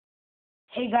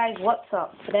Hey guys, what's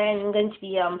up? Today I'm going to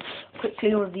be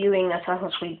quickly reviewing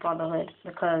Assassin's Creed Brotherhood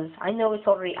because I know it's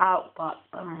already out, but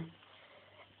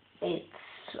it's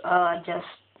just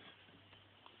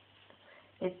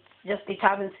if you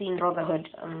haven't seen Brotherhood,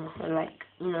 like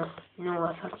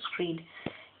Assassin's Creed.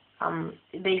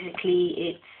 Basically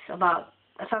it's about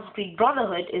Assassin's Creed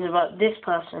Brotherhood is about this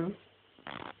person,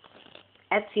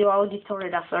 Ezio Auditore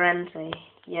da Firenze,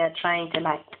 trying to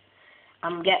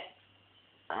get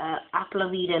Apple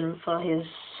of Eden for his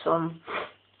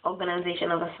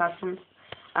organization of assassins.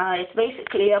 It's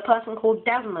basically a person called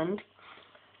Desmond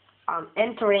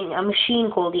entering a machine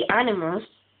called the Animus,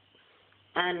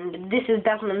 and this is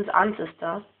Desmond's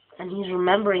ancestor, and he's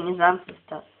remembering his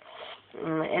ancestor,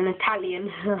 an Italian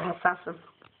assassin.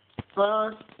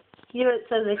 Well, here it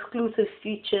says exclusive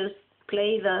features: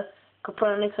 play the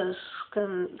Copernicus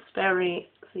conspiracy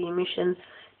mission.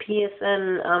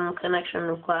 PSN connection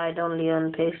required only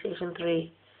on PlayStation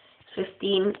 3,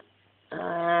 15,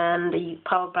 and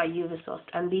powered by Ubisoft.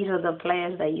 And these are the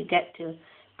players that you get to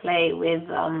play with,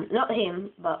 not him,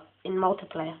 but in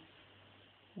multiplayer.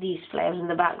 These players in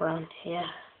the background here.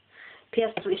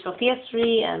 PS3, so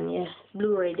PS3, and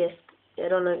Blu-ray disc. I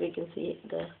don't know if you can see it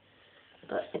there,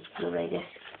 but it's Blu-ray disc.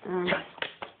 On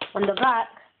the back,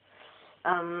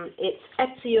 it's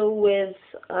Ezio with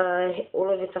all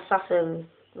of its assassin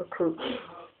recruits.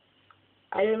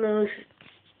 I don't know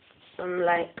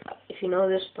if you know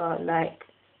this, but in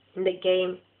the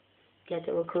game, you get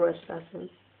to recruit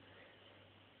assassins,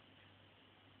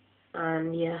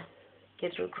 and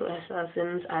get to recruit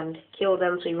assassins and kill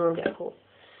them so you won't get caught.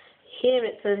 Here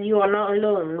it says you are not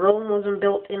alone. Rome wasn't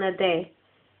built in a day,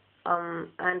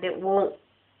 and it won't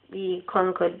be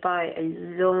conquered by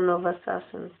a zone of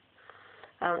assassins.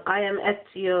 I am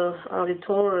Ezio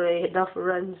Auditore da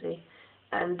Firenze,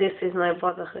 and this is my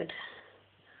Brotherhood.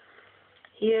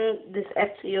 Here, this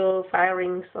Ezio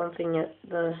firing at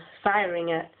the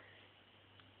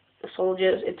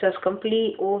soldiers. It says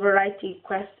complete overwriting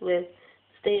quest with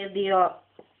state-of-the-art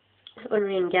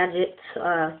weaponry and gadgets.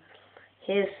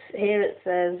 Here it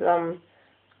says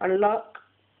unlock.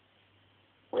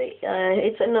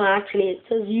 It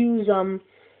says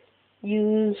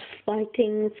use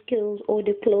fighting skills or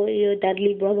deploy your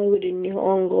deadly Brotherhood in your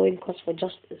ongoing quest for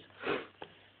justice.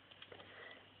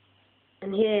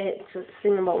 And here it's a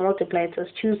thing about multiplayer. It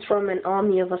says choose from an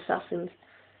army of assassins.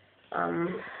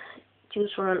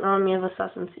 Choose from an army of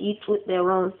assassins, each with their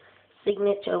own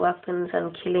signature weapons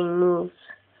and killing moves.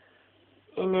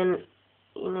 In an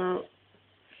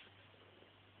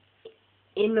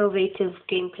innovative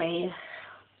gameplay.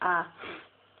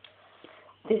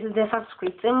 This is the Assassin's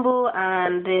Creed symbol,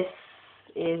 and this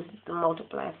is the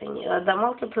multiplayer thing. The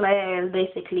multiplayer is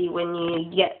basically when you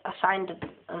get assigned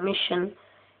a mission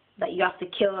that you have to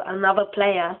kill another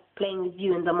player playing with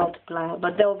you in the multiplayer,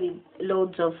 but there will be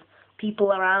loads of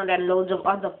people around and loads of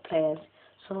other players.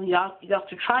 So you have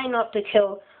to try not to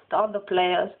kill the other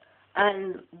players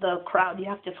and the crowd. You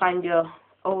have to find your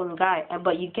own guy,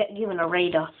 but you get given a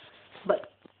radar.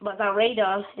 But that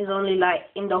radar is only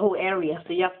in the whole area,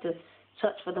 so you have to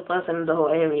search for the person in the whole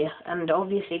area, and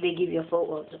obviously they give you a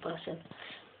photo of the person.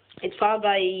 It's powered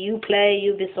by Uplay,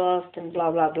 Ubisoft, and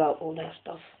blah blah blah, all that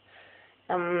stuff.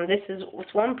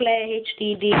 It's one player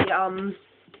HDD,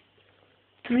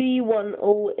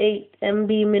 3108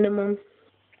 MB minimum.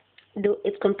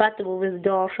 It's compatible with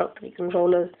DualShock 3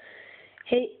 controllers.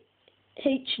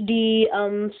 HD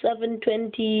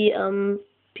 720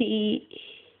 P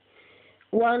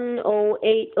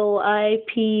 1080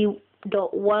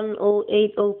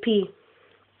 IP.1080p.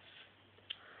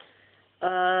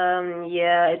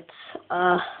 It's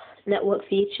network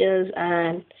features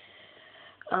and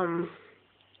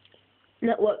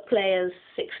network players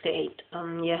 6 to 8.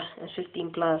 And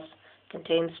 15 plus,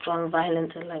 contains strong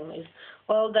violence and language.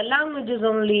 Well, the language is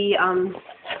only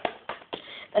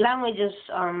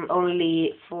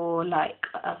only for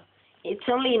it's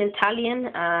only in Italian,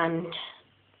 and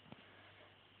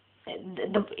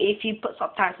if you put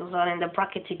subtitles on in the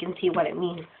brackets, you can see what it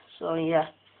means. So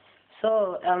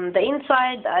So the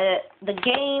inside, the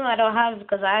game I don't have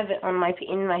because I have it on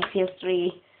in my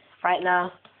PS3 right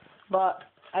now, but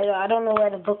I don't know where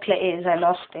the booklet is. I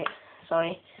lost it.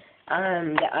 Sorry.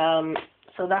 And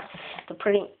so that's the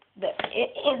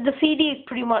CD is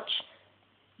pretty much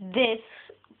this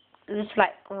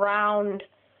round.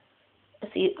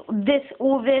 See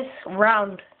all this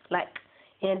round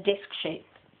in a disc shape.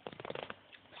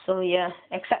 So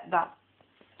except that.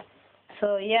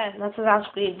 So that's Assassin's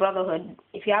Creed Brotherhood.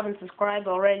 If you haven't subscribed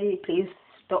already, please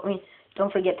don't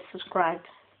forget to subscribe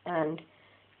and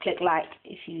click like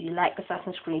if you like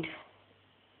Assassin's Creed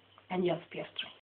and you have PS3.